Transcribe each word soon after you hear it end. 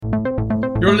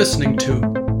You're listening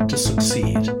to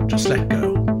Succeed, Just Let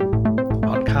Go, a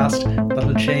podcast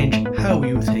that'll change how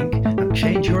you think and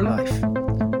change your life.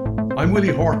 I'm Willie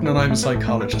Horton and I'm a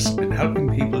psychologist, been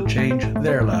helping people change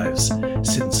their lives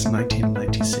since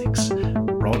 1996.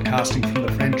 Broadcasting from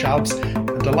the French Alps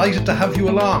and delighted to have you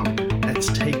along. Let's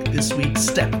take this week's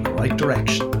step in the right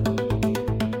direction.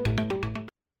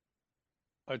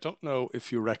 I don't know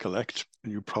if you recollect,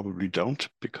 and you probably don't,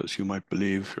 because you might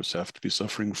believe yourself to be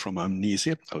suffering from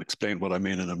amnesia. I'll explain what I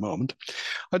mean in a moment.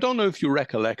 I don't know if you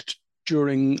recollect,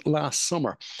 during last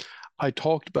summer, I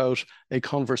talked about a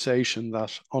conversation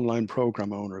that online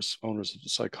program owners of the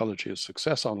Psychology of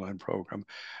Success online program,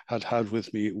 had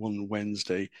with me one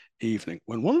Wednesday evening,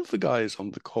 when one of the guys on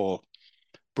the call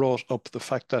brought up the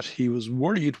fact that he was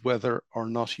worried whether or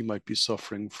not he might be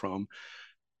suffering from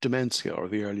dementia or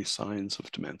the early signs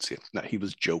of dementia. Now, he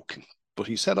was joking, but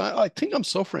he said, I think I'm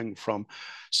suffering from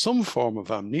some form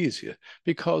of amnesia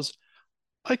because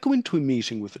I go into a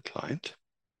meeting with a client.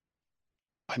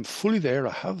 I'm fully there.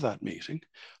 I have that meeting.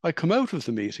 I come out of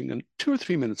the meeting and 2 or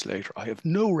 3 minutes later, I have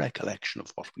no recollection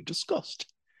of what we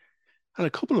discussed. And a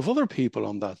couple of other people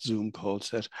on that Zoom call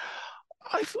said,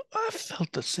 I've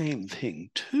felt the same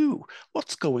thing too.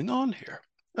 What's going on here?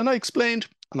 And I explained,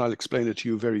 and I'll explain it to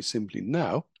you very simply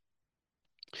now,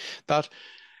 that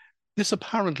this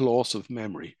apparent loss of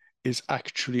memory is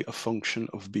actually a function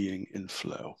of being in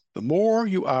flow. The more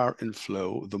you are in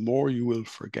flow, the more you will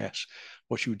forget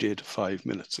what you did 5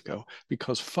 minutes ago,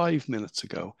 because 5 minutes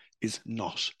ago is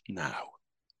not now.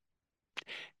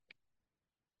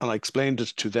 And I explained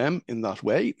it to them in that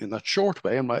way, in that short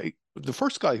way. And the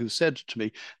first guy who said to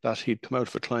me that he'd come out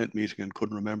of a client meeting and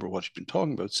couldn't remember what he'd been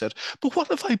talking about said, but what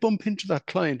if I bump into that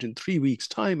client in 3 weeks'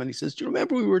 time? And he says, do you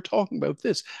remember we were talking about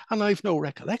this? And I've no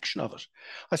recollection of it.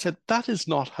 I said, that is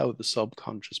not how the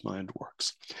subconscious mind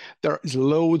works. There is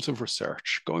loads of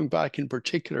research, going back in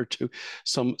particular to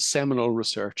some seminal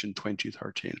research in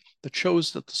 2013, that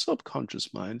shows that the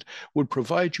subconscious mind would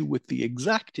provide you with the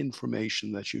exact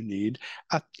information that you need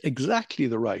at exactly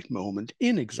the right moment,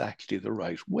 in exactly the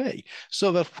right way,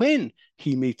 so that when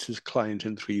he meets his client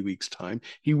in 3 weeks' time,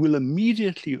 he will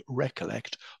immediately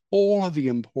recollect all of the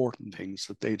important things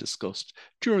that they discussed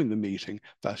during the meeting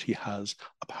that he has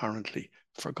apparently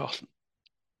forgotten.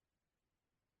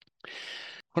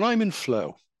 When I'm in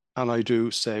flow, and I do,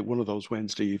 say, one of those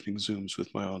Wednesday evening Zooms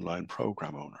with my online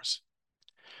program owners,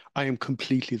 I am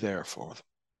completely there for them.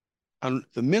 And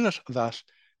the minute that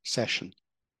session,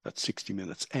 that 60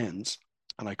 minutes ends,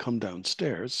 and I come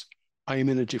downstairs, I am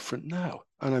in a different now,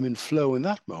 and I'm in flow in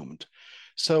that moment.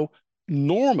 So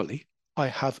normally, I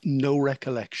have no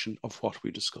recollection of what we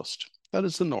discussed. That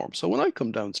is the norm. So when I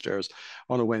come downstairs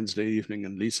on a Wednesday evening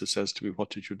and Lisa says to me,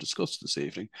 what did you discuss this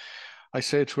evening? I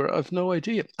say to her, I've no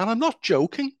idea. And I'm not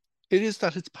joking. It is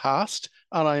that it's past,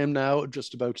 and I am now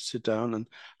just about to sit down and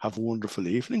have a wonderful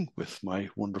evening with my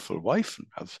wonderful wife and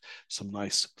have some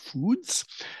nice foods.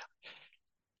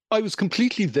 I was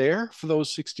completely there for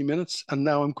those 60 minutes, and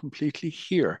now I'm completely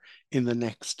here in the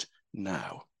next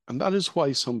now. And that is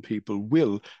why some people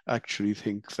will actually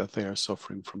think that they are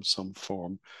suffering from some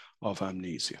form of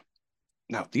amnesia.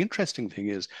 Now, the interesting thing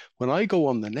is, when I go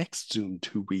on the next Zoom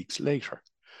 2 weeks later,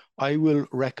 I will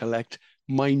recollect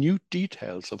minute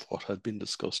details of what had been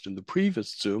discussed in the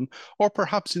previous Zoom, or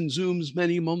perhaps in Zooms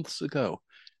many months ago,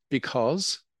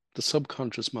 because the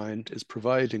subconscious mind is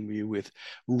providing me with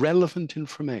relevant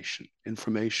information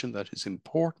that is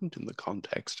important in the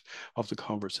context of the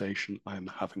conversation I'm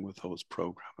having with those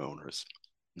program owners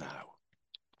now.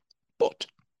 But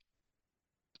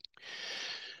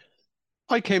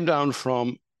I came down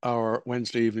from our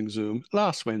Wednesday evening Zoom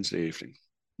last Wednesday evening.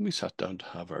 We sat down to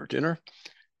have our dinner.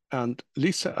 And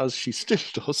Lisa, as she still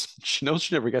does, she knows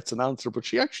she never gets an answer, but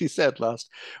she actually said last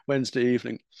Wednesday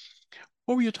evening,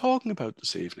 what were you talking about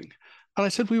this evening? And I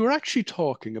said, we were actually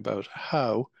talking about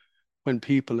how when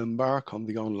people embark on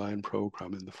the online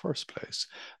program in the first place,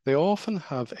 they often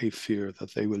have a fear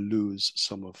that they will lose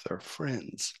some of their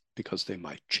friends because they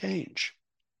might change.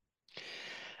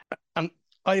 And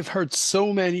I've heard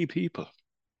so many people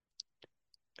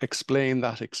explain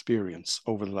that experience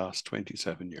over the last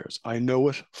 27 years. I know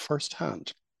it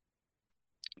firsthand,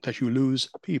 that you lose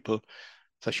people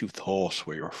that you thought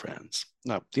were your friends.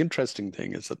 Now, the interesting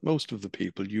thing is that most of the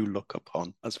people you look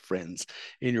upon as friends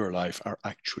in your life are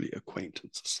actually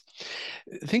acquaintances.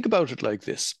 Think about it like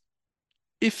this.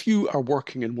 If you are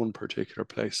working in one particular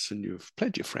place and you've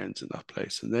plenty of friends in that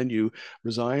place, and then you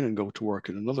resign and go to work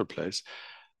in another place,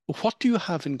 what do you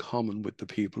have in common with the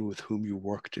people with whom you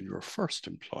worked in your first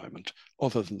employment,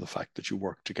 other than the fact that you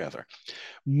worked together?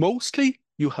 Mostly,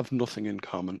 you have nothing in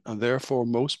common, and therefore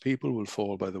most people will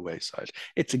fall by the wayside.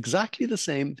 It's exactly the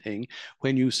same thing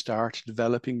when you start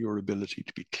developing your ability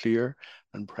to be clear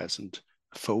and present,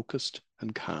 focused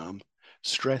and calm,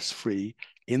 stress-free,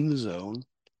 in the zone,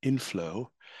 in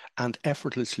flow, and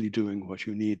effortlessly doing what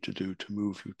you need to do to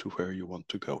move you to where you want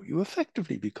to go. You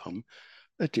effectively become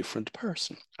a different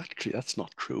person. Actually, that's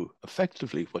not true.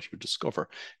 Effectively, what you discover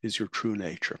is your true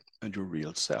nature and your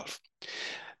real self.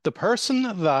 The person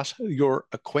that your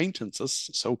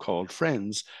acquaintances, so-called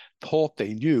friends, thought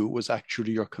they knew was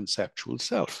actually your conceptual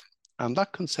self. And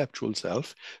that conceptual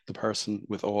self, the person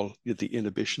with all the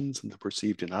inhibitions and the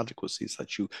perceived inadequacies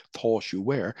that you thought you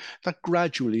were, that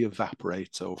gradually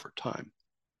evaporates over time.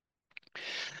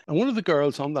 And one of the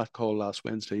girls on that call last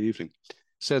Wednesday evening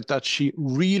said that she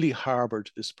really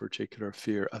harbored this particular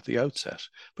fear at the outset.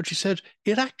 But she said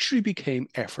it actually became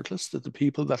effortless, that the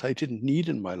people that I didn't need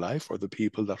in my life, or the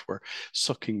people that were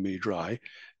sucking me dry,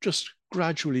 just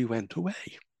gradually went away.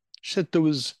 She said there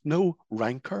was no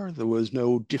rancor, there was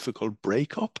no difficult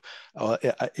breakup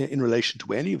in relation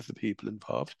to any of the people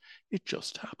involved. It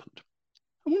just happened.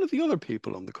 And one of the other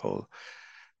people on the call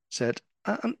said,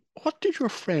 and what did your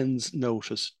friends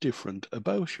notice different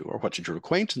about you, or what did your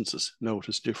acquaintances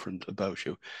notice different about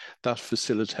you that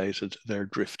facilitated their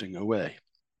drifting away?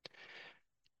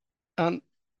 And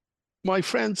my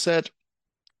friend said,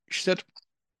 she said,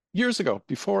 years ago,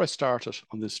 before I started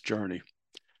on this journey,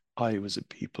 I was a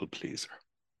people pleaser.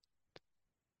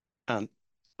 And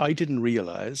I didn't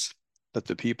realize that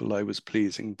the people I was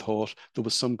pleasing thought there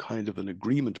was some kind of an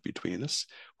agreement between us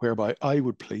whereby I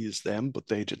would please them, but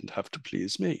they didn't have to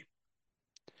please me.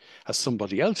 As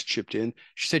somebody else chipped in,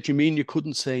 she said, you mean you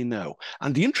couldn't say no?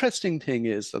 And the interesting thing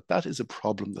is that that is a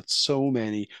problem that so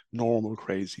many normal,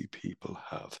 crazy people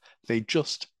have. They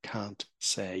just can't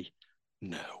say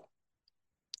no.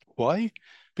 Why?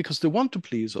 Because they want to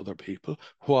please other people.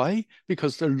 Why?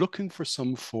 Because they're looking for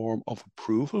some form of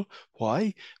approval.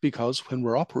 Why? Because when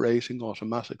we're operating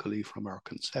automatically from our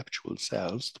conceptual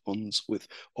selves, the ones with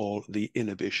all the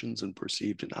inhibitions and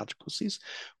perceived inadequacies,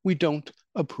 we don't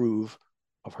approve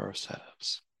of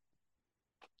ourselves.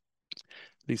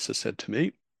 Lisa said to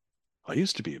me, I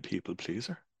used to be a people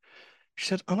pleaser. She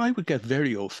said, and I would get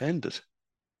very offended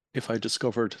if I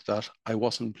discovered that I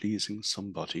wasn't pleasing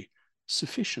somebody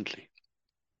sufficiently.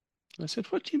 I said,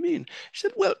 what do you mean? She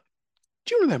said, well,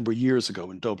 do you remember years ago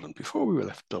in Dublin, before we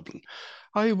left Dublin,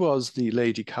 I was the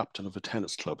lady captain of a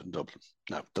tennis club in Dublin.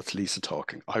 Now, that's Lisa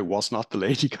talking. I was not the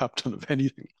lady captain of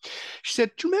anything. She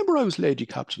said, do you remember I was lady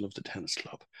captain of the tennis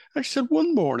club? And she said,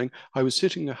 one morning I was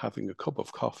sitting having a cup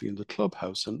of coffee in the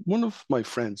clubhouse, and one of my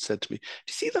friends said to me, do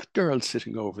you see that girl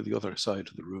sitting over the other side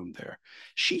of the room there?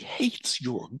 She hates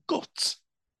your guts.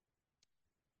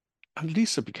 And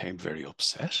Lisa became very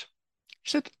upset.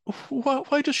 She said,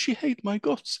 why does she hate my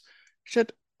guts? She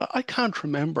said, I can't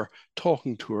remember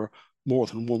talking to her more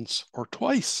than once or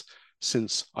twice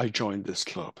since I joined this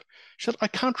club. She said, I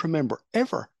can't remember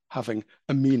ever having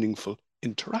a meaningful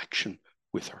interaction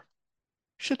with her.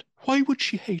 She said, why would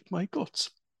she hate my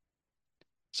guts?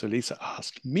 So Lisa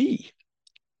asked me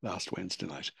last Wednesday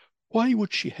night, why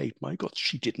would she hate my guts?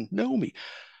 She didn't know me.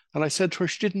 And I said to her,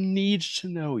 she didn't need to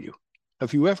know you.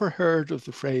 Have you ever heard of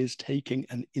the phrase taking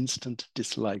an instant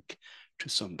dislike to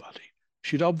somebody?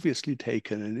 She'd obviously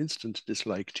taken an instant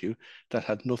dislike to you that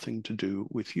had nothing to do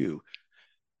with you.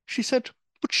 She said,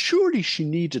 but surely she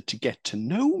needed to get to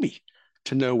know me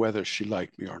to know whether she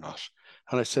liked me or not.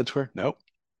 And I said to her, no,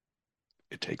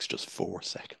 it takes just 4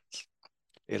 seconds.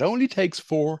 It only takes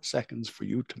 4 seconds for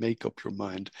you to make up your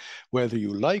mind whether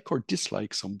you like or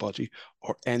dislike somebody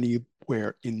or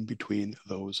anywhere in between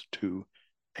those two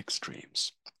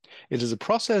extremes. It is a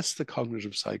process that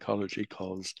cognitive psychology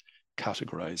calls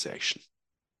categorization.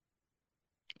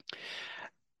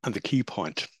 And the key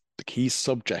point, the key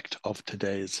subject of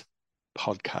today's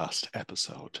podcast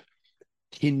episode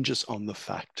hinges on the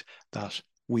fact that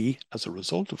we, as a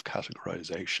result of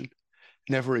categorization,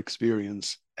 never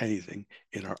experience anything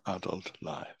in our adult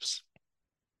lives.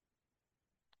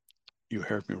 You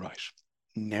heard me right.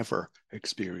 Never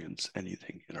experience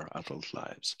anything in our adult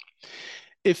lives.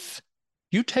 If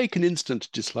you take an instant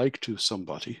dislike to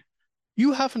somebody,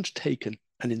 you haven't taken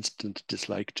an instant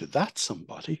dislike to that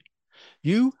somebody.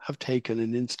 You have taken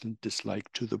an instant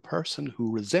dislike to the person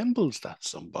who resembles that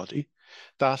somebody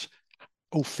that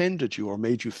offended you or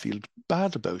made you feel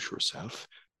bad about yourself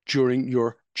during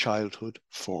your childhood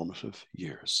formative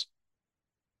years.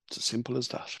 It's as simple as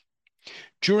that.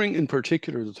 During, in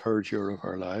particular, the third year of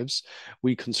our lives,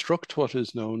 we construct what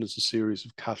is known as a series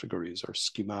of categories or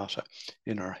schemata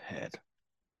in our head,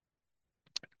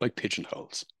 like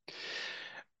pigeonholes.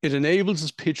 It enables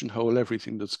us pigeonhole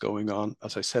everything that's going on,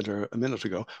 as I said a minute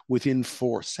ago, within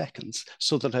 4 seconds,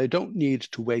 so that I don't need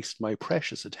to waste my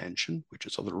precious attention, which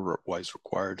is otherwise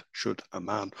required should a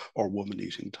man or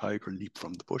woman-eating tiger leap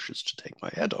from the bushes to take my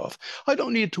head off. I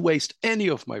don't need to waste any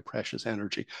of my precious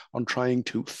energy on trying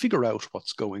to figure out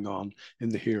what's going on in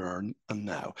the here and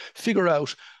now, figure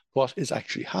out what is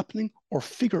actually happening, or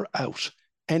figure out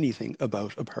anything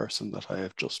about a person that I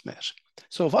have just met.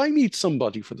 So if I meet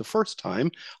somebody for the first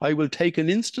time, I will take an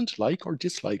instant like or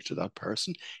dislike to that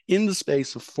person in the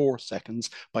space of 4 seconds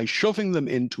by shoving them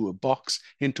into a box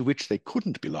into which they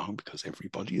couldn't belong, because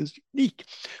everybody is unique.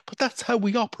 But that's how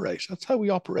we operate. That's how we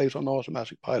operate on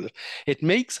automatic pilot. It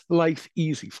makes life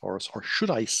easy for us, or should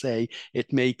I say,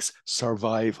 it makes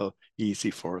survival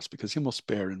easy for us, because you must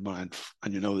bear in mind,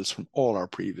 and you know this from all our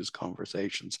previous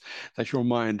conversations, that your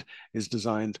mind is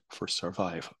designed for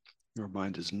survival. Your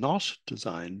mind is not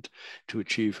designed to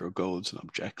achieve your goals and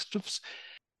objectives.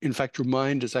 In fact, your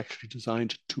mind is actually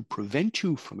designed to prevent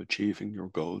you from achieving your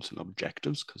goals and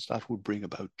objectives, because that would bring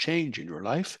about change in your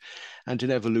life. And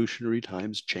in evolutionary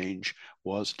times, change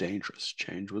was dangerous.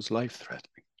 Change was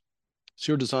life-threatening.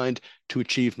 So you're designed to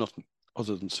achieve nothing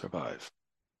other than survive.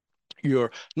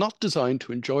 You're not designed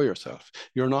to enjoy yourself.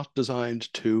 You're not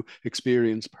designed to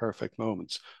experience perfect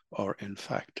moments, or in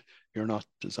fact, you're not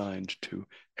designed to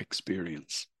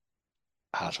experience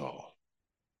at all.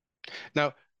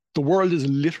 Now, the world is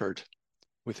littered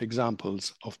with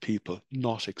examples of people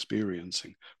not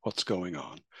experiencing what's going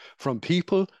on, from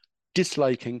people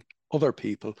disliking other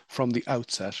people from the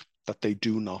outset that they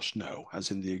do not know, as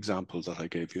in the example that I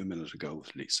gave you a minute ago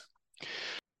with Lisa.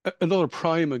 Another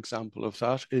prime example of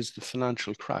that is the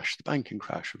financial crash, the banking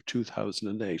crash of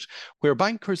 2008, where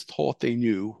bankers thought they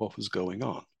knew what was going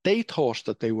on. They thought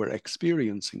that they were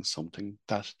experiencing something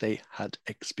that they had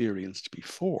experienced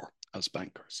before as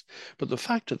bankers. But the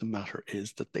fact of the matter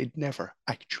is that they'd never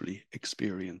actually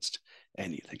experienced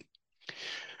anything.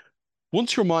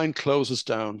 Once your mind closes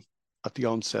down at the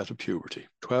onset of puberty,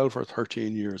 12 or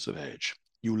 13 years of age,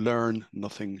 you learn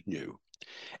nothing new.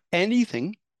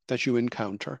 Anything that you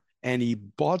encounter,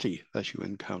 anybody that you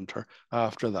encounter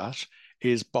after that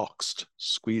is boxed,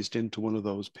 squeezed into one of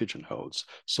those pigeonholes,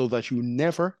 so that you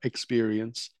never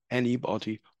experience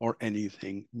anybody or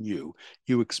anything new.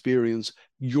 You experience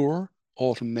your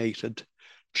automated,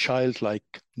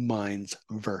 childlike mind's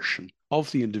version of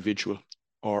the individual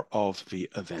or of the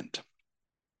event.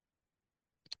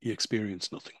 You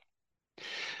experience nothing.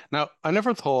 Now, I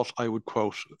never thought I would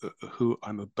quote who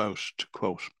I'm about to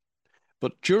quote,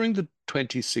 but during the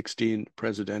 2016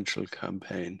 presidential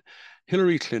campaign,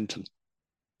 Hillary Clinton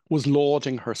was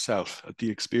lauding herself at the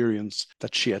experience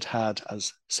that she had had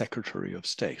as Secretary of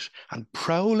State. And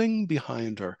prowling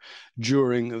behind her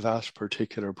during that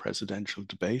particular presidential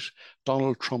debate,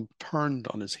 Donald Trump turned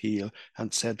on his heel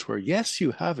and said to her, "Yes,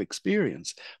 you have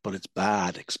experience, but it's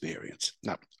bad experience."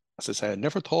 Now, as I say, I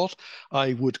never thought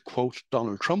I would quote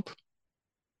Donald Trump.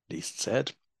 Least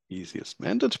said, easiest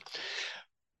mended.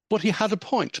 But he had a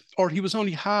point, or he was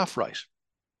only half right.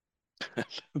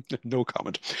 No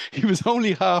comment. He was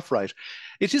only half right.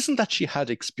 It isn't that she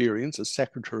had experience as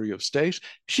Secretary of State.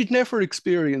 She'd never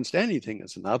experienced anything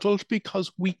as an adult,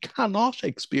 because we cannot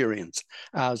experience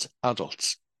as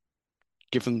adults,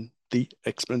 given the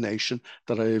explanation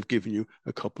that I have given you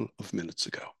a couple of minutes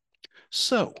ago.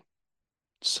 So,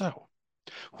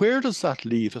 where does that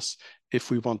leave us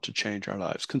if we want to change our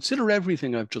lives? Consider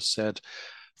everything I've just said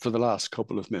for the last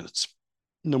couple of minutes.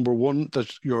 Number one,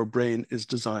 that your brain is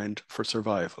designed for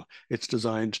survival. It's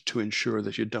designed to ensure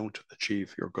that you don't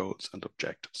achieve your goals and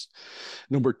objectives.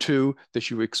 Number two, that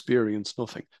you experience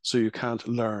nothing, so you can't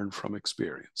learn from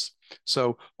experience.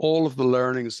 So all of the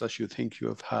learnings that you think you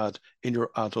have had in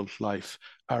your adult life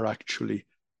are actually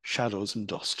shadows and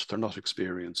dust. They're not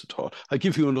experience at all. I'll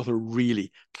give you another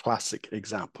really classic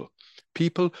example.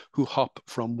 People who hop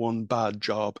from one bad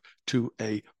job to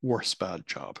a worse bad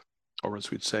job, or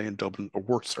as we'd say in Dublin, a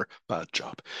worser bad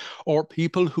job. Or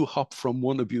people who hop from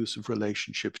one abusive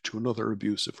relationship to another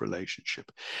abusive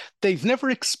relationship. They've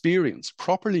never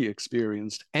properly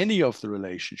experienced any of the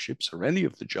relationships or any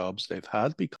of the jobs they've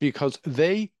had, because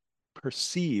they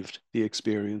perceived the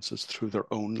experiences through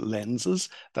their own lenses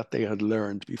that they had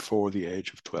learned before the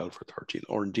age of 12 or 13,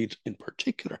 or indeed in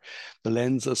particular, the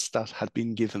lenses that had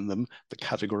been given them, the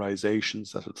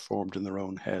categorizations that had formed in their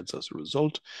own heads as a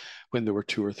result when they were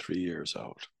 2 or 3 years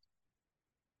old.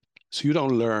 So you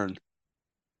don't learn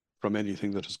from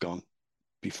anything that has gone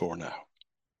before now.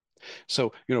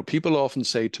 So, people often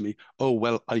say to me, "Oh,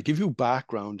 well, I give you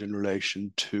background in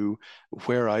relation to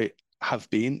where I have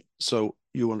been, so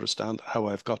you understand how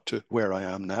I've got to where I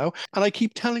am now. And I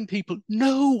keep telling people,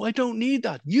 no, I don't need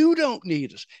that. You don't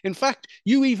need it. In fact,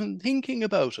 you even thinking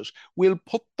about it will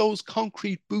put those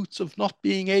concrete boots of not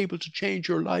being able to change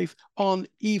your life on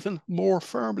even more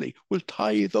firmly, will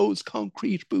tie those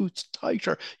concrete boots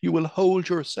tighter. You will hold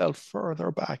yourself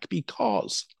further back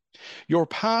because your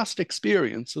past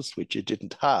experiences, which you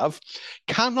didn't have,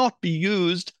 cannot be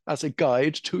used as a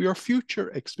guide to your future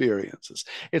experiences.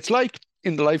 It's like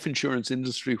in the life insurance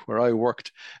industry where I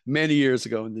worked many years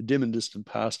ago in the dim and distant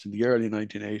past in the early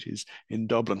 1980s in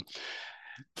Dublin.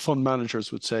 Fund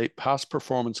managers would say past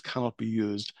performance cannot be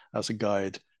used as a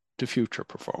guide to future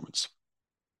performance.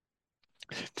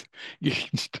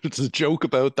 There's a joke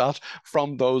about that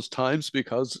from those times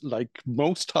because, like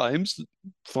most times,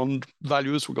 fund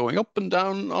values were going up and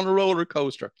down on a roller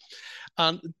coaster.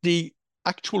 And the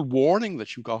actual warning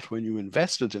that you got when you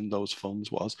invested in those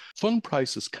funds was fund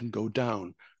prices can go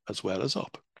down as well as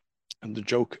up. And the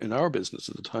joke in our business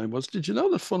at the time was, did you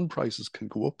know that fund prices can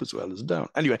go up as well as down?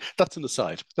 Anyway, that's an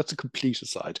aside. That's a complete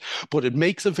aside. But it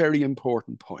makes a very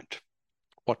important point.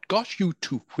 What got you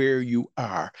to where you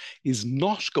are is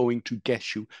not going to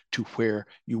get you to where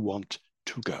you want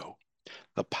to go.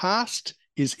 The past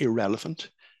is irrelevant.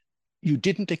 You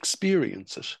didn't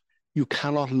experience it. You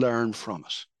cannot learn from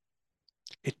it.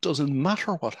 It doesn't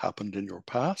matter what happened in your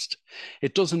past.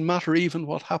 It doesn't matter even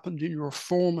what happened in your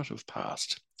formative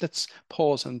past. Let's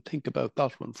pause and think about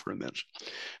that one for a minute.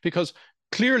 Because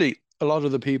clearly, a lot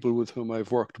of the people with whom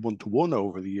I've worked one-to-one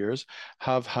over the years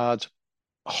have had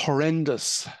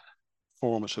horrendous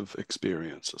formative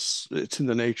experiences. It's in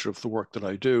the nature of the work that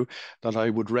I do that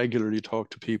I would regularly talk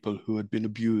to people who had been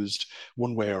abused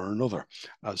one way or another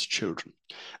as children.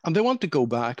 And they want to go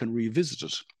back and revisit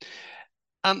it.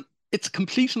 And it's a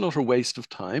complete and utter waste of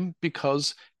time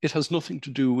because it has nothing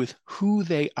to do with who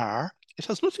they are. It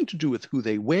has nothing to do with who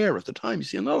they were at the time. You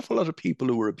see, an awful lot of people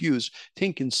who were abused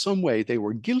think in some way they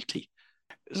were guilty.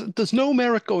 There's no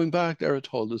merit going back there at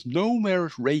all. There's no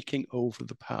merit raking over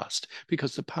the past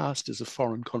because the past is a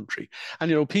foreign country.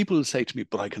 And, you know, people say to me,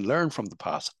 but I can learn from the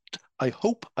past. I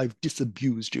hope I've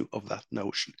disabused you of that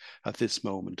notion at this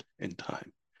moment in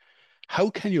time. How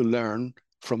can you learn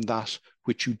from that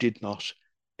which you did not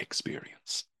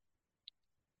experience?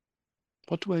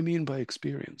 What do I mean by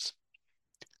experience?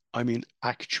 I mean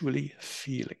actually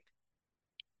feeling.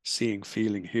 Seeing,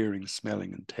 feeling, hearing,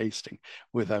 smelling, and tasting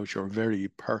without your very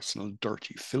personal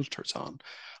dirty filters on.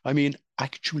 I mean,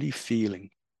 actually feeling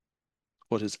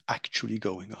what is actually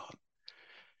going on.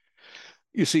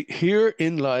 You see,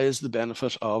 herein lies the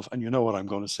benefit of, and you know what I'm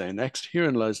going to say next,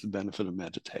 herein lies the benefit of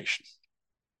meditation.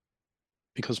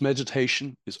 Because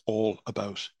meditation is all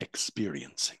about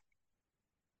experiencing.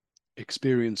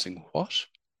 Experiencing what?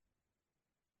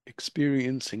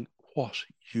 Experiencing what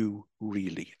you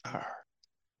really are.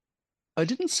 I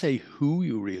didn't say who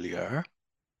you really are,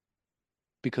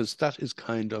 because that is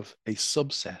kind of a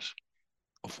subset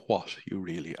of what you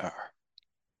really are.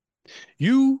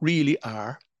 You really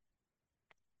are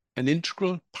an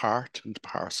integral part and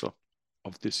parcel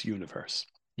of this universe.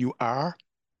 You are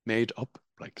made up,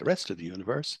 like the rest of the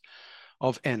universe,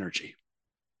 of energy.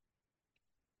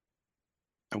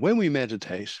 And when we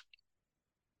meditate,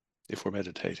 if we're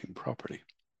meditating properly,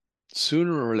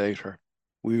 sooner or later,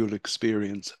 we will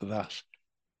experience that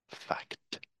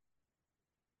fact.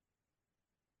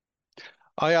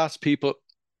 I asked people,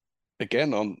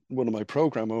 again, on one of my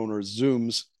program owners'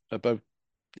 Zooms about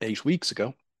 8 weeks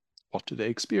ago, what do they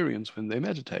experience when they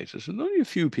meditated? And only a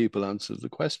few people answered the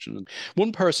question. And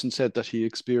one person said that he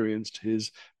experienced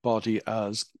his body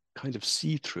as kind of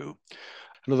see-through.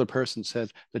 Another person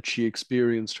said that she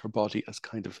experienced her body as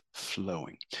kind of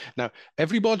flowing. Now,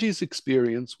 everybody's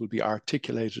experience will be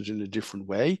articulated in a different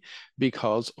way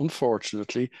because,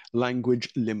 unfortunately, language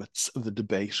limits the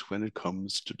debate when it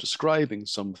comes to describing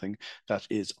something that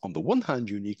is, on the one hand,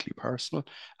 uniquely personal,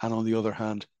 and on the other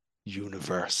hand,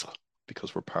 universal,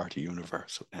 because we're part of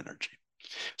universal energy.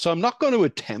 So I'm not going to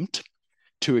attempt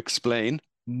to explain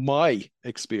my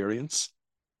experience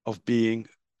of being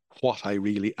what I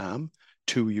really am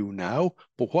to you now,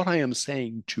 but what I am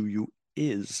saying to you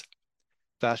is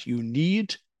that you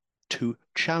need to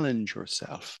challenge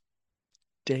yourself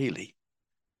daily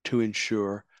to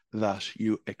ensure that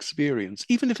you experience,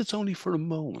 even if it's only for a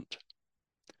moment,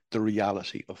 the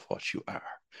reality of what you are.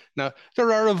 Now,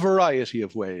 there are a variety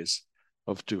of ways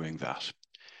of doing that.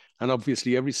 And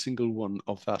obviously, every single one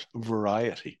of that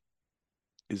variety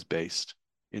is based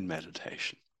in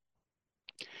meditation.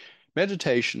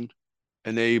 Meditation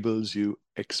enables you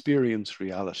experience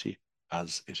reality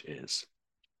as it is.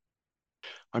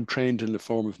 I'm trained in a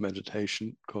form of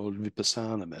meditation called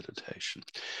Vipassana meditation.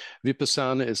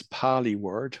 Vipassana is a Pali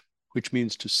word, which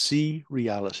means to see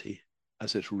reality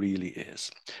as it really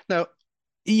is. Now,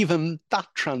 even that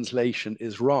translation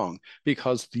is wrong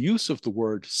because the use of the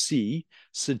word see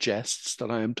suggests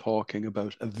that I am talking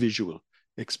about a visual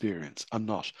experience. I'm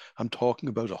not. I'm talking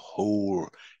about a whole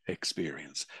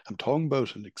experience. I'm talking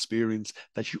about an experience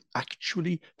that you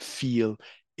actually feel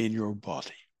in your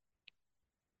body.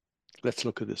 Let's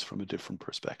look at this from a different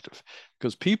perspective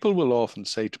because people will often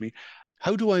say to me,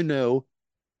 how do I know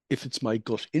if it's my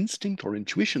gut instinct or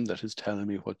intuition that is telling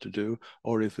me what to do,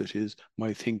 or if it is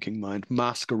my thinking mind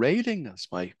masquerading as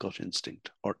my gut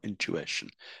instinct or intuition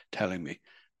telling me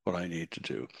what I need to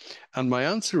do? And my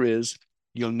answer is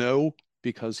you'll know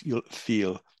because you'll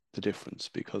feel the difference,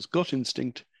 because gut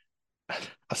instinct,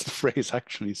 as the phrase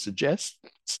actually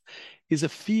suggests, is a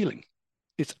feeling.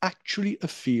 It's actually a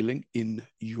feeling in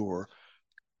your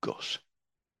gut.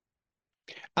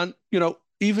 And,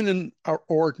 even in our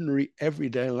ordinary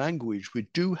everyday language, we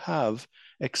do have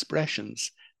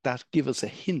expressions that give us a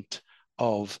hint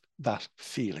of that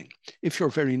feeling. If you're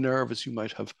very nervous, you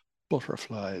might have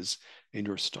butterflies in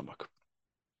your stomach.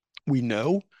 We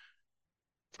know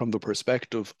from the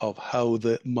perspective of how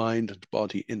the mind and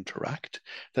body interact,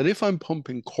 that if I'm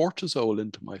pumping cortisol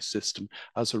into my system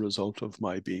as a result of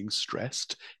my being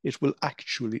stressed, it will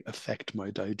actually affect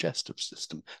my digestive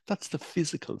system. That's the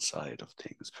physical side of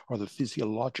things, or the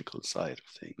physiological side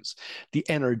of things. The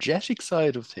energetic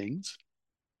side of things,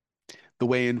 the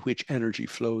way in which energy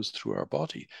flows through our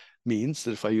body, means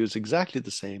that if I use exactly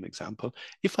the same example,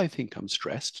 if I think I'm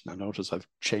stressed, now notice I've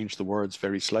changed the words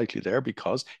very slightly there,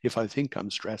 because if I think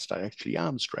I'm stressed, I actually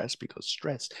am stressed, because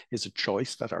stress is a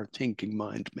choice that our thinking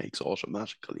mind makes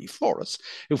automatically for us.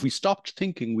 If we stopped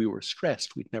thinking we were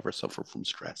stressed, we'd never suffer from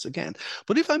stress again.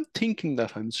 But if I'm thinking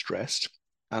that I'm stressed,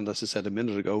 and as I said a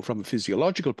minute ago, from a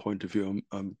physiological point of view,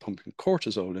 I'm pumping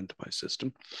cortisol into my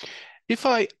system. If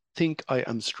I think I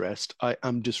am stressed, I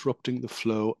am disrupting the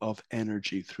flow of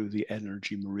energy through the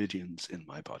energy meridians in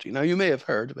my body. Now, you may have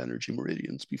heard of energy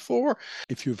meridians before.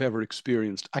 If you've ever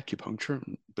experienced acupuncture,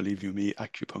 and believe you me,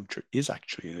 acupuncture is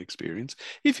actually an experience.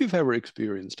 If you've ever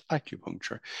experienced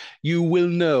acupuncture, you will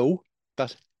know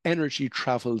that energy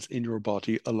travels in your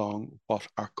body along what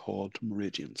are called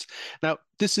meridians. Now,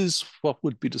 this is what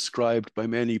would be described by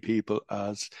many people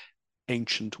as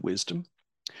ancient wisdom.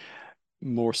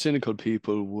 More cynical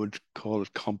people would call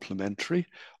it complementary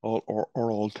or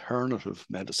alternative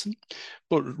medicine.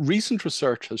 But recent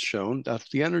research has shown that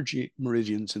the energy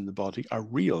meridians in the body are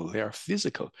real, they are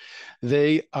physical.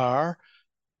 They are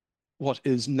what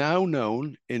is now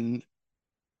known in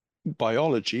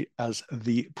biology as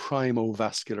the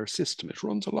primovascular system. It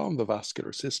runs along the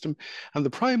vascular system, and the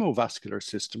primovascular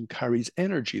system carries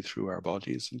energy through our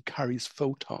bodies and carries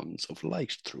photons of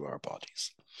light through our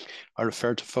bodies. I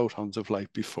referred to photons of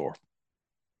light before.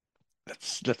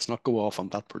 Let's not go off on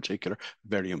that particular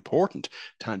very important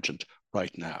tangent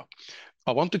right now.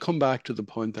 I want to come back to the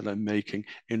point that I'm making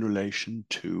in relation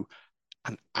to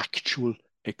an actual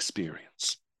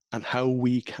experience and how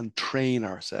we can train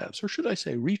ourselves, or should I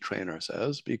say retrain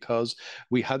ourselves, because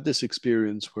we had this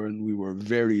experience when we were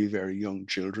very, very young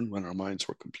children, when our minds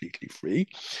were completely free.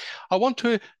 I want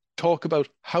to talk about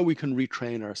how we can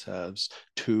retrain ourselves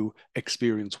to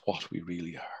experience what we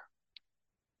really are.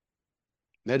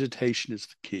 Meditation is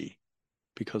the key,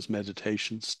 because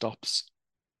meditation stops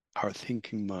our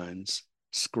thinking minds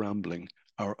scrambling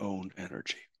our own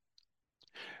energy.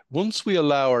 Once we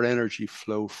allow our energy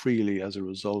flow freely as a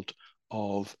result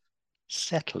of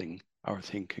settling our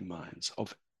thinking minds,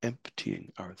 of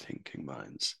emptying our thinking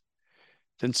minds,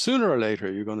 then sooner or later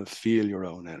you're going to feel your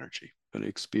own energy, you're going to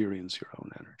experience your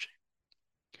own energy.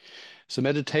 So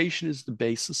meditation is the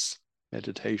basis,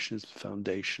 meditation is the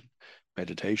foundation,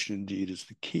 meditation indeed is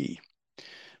the key.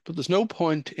 But there's no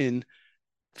point in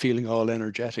feeling all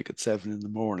energetic at 7 in the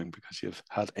morning because you've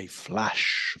had a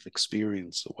flash of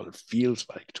experience of what it feels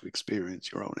like to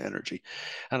experience your own energy.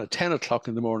 And at 10 o'clock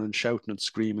in the morning, shouting and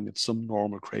screaming at some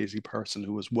normal crazy person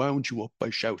who has wound you up by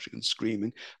shouting and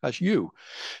screaming at you.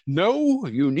 No,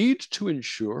 you need to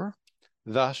ensure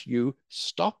that you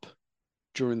stop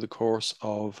during the course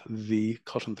of the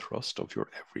cut and thrust of your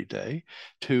everyday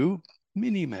to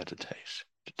mini meditate,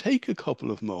 to take a couple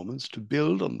of moments to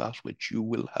build on that which you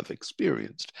will have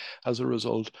experienced as a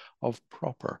result of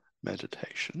proper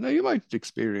meditation. Now, you might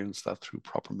experience that through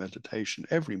proper meditation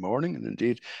every morning, and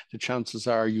indeed, the chances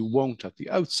are you won't at the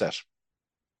outset,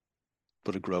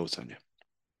 but it grows on you.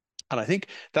 And I think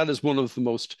that is one of the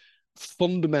most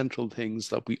fundamental things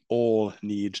that we all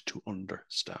need to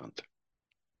understand.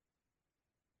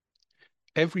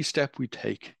 Every step we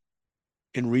take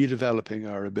in redeveloping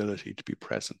our ability to be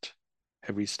present,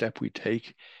 every step we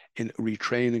take in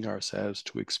retraining ourselves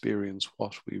to experience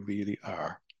what we really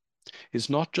are, is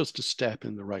not just a step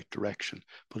in the right direction,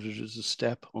 but it is a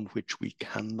step on which we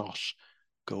cannot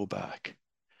go back.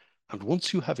 And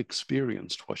once you have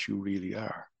experienced what you really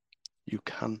are, you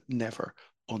can never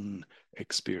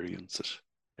unexperience it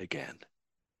again.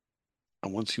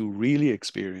 And once you really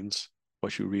experience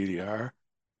what you really are,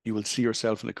 you will see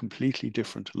yourself in a completely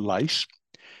different light,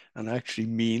 and actually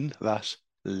mean that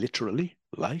literally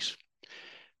light.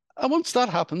 And once that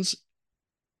happens,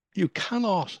 you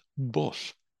cannot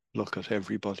but look at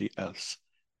everybody else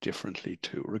differently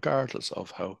too, regardless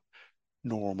of how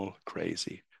normal,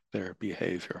 crazy their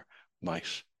behavior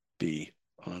might be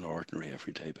on an ordinary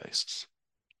everyday basis.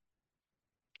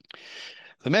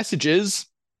 The message is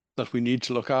that we need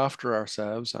to look after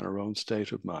ourselves and our own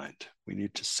state of mind. We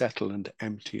need to settle and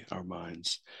empty our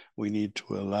minds. We need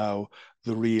to allow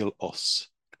the real us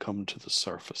to come to the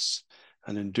surface.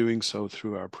 And in doing so,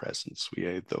 through our presence, we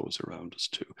aid those around us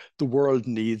too. The world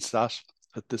needs that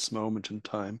at this moment in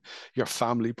time. Your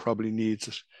family probably needs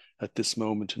it at this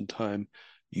moment in time.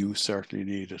 You certainly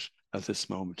need it at this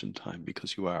moment in time,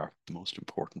 because you are the most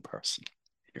important person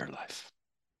in your life.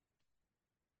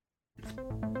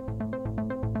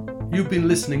 You've been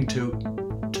listening to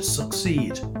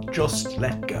Succeed, Just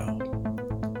Let Go.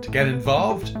 To get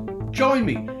involved, join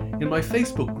me in my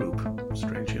Facebook group,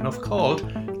 strangely enough called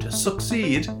To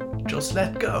Succeed, Just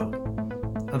Let Go.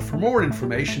 And for more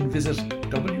information, visit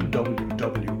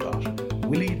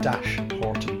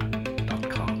www.willie-horton.com.